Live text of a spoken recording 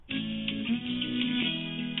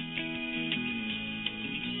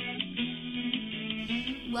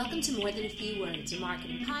Welcome to More Than a Few Words, a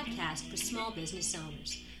marketing podcast for small business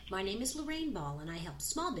owners. My name is Lorraine Ball, and I help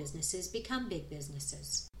small businesses become big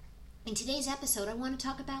businesses. In today's episode, I want to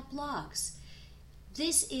talk about blogs.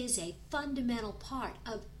 This is a fundamental part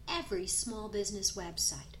of every small business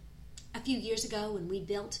website. A few years ago, when we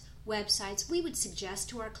built websites, we would suggest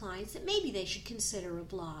to our clients that maybe they should consider a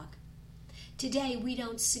blog. Today, we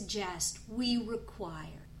don't suggest, we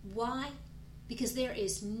require. Why? Because there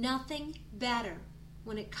is nothing better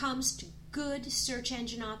when it comes to good search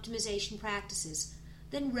engine optimization practices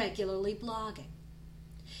than regularly blogging.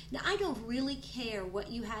 Now, I don't really care what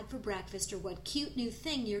you had for breakfast or what cute new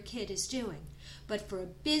thing your kid is doing, but for a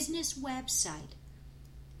business website,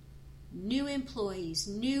 new employees,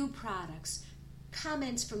 new products,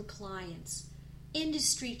 comments from clients,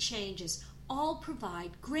 industry changes, all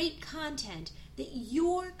provide great content that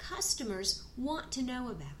your customers want to know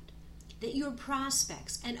about, that your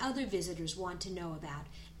prospects and other visitors want to know about.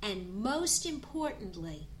 And most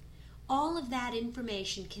importantly, all of that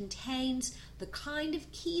information contains the kind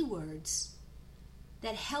of keywords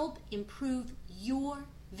that help improve your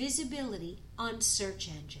visibility on search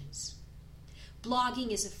engines.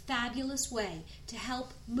 Blogging is a fabulous way to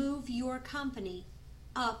help move your company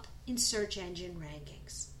up in search engine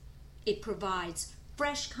rankings. It provides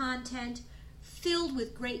fresh content filled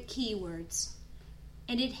with great keywords,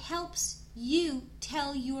 and it helps you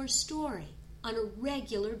tell your story on a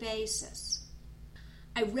regular basis.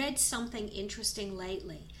 I read something interesting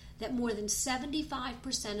lately that more than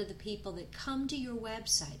 75% of the people that come to your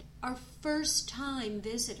website are first-time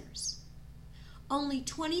visitors. Only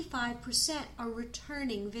 25% are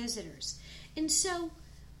returning visitors. And so,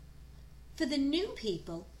 for the new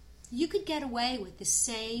people, you could get away with the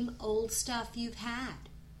same old stuff you've had.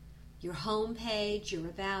 Your home page, your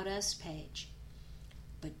About Us page.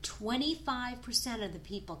 But 25% of the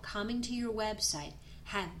people coming to your website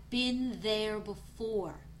have been there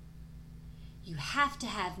before. You have to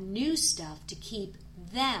have new stuff to keep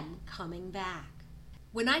them coming back.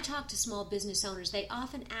 When I talk to small business owners, they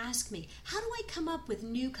often ask me, how do I come up with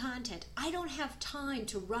new content? I don't have time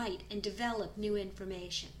to write and develop new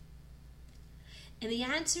information. And the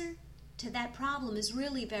answer to that problem is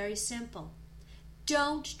really very simple.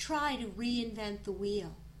 Don't try to reinvent the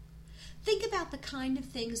wheel. Think about the kind of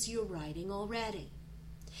things you're writing already.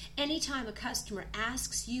 Anytime a customer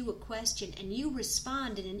asks you a question and you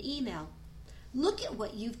respond in an email, look at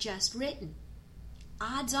what you've just written.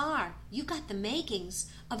 Odds are you've got the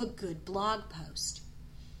makings of a good blog post.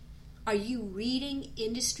 Are you reading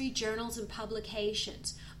industry journals and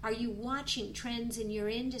publications? Are you watching trends in your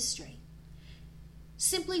industry?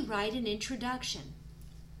 Simply write an introduction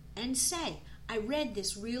and say, I read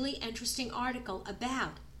this really interesting article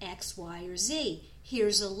about X, Y, or Z.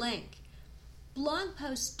 Here's a link. Blog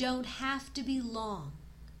posts don't have to be long,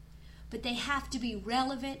 but they have to be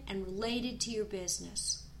relevant and related to your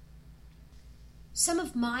business. Some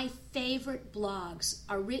of my favorite blogs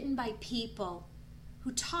are written by people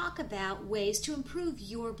who talk about ways to improve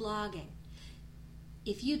your blogging.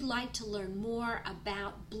 If you'd like to learn more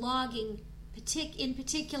about blogging in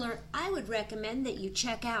particular, I would recommend that you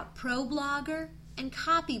check out ProBlogger and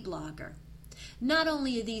Copyblogger. Not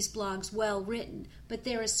only are these blogs well written, but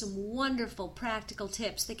there are some wonderful practical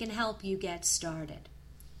tips that can help you get started.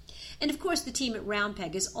 And of course, the team at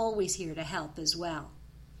Roundpeg is always here to help as well.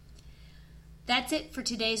 That's it for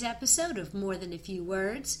today's episode of More Than a Few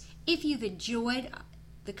Words. If you've enjoyed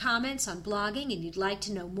the comments on blogging and you'd like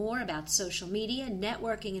to know more about social media,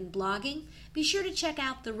 networking, and blogging, be sure to check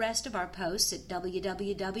out the rest of our posts at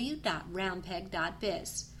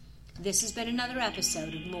www.roundpeg.biz. This has been another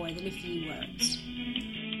episode of More Than a Few Words.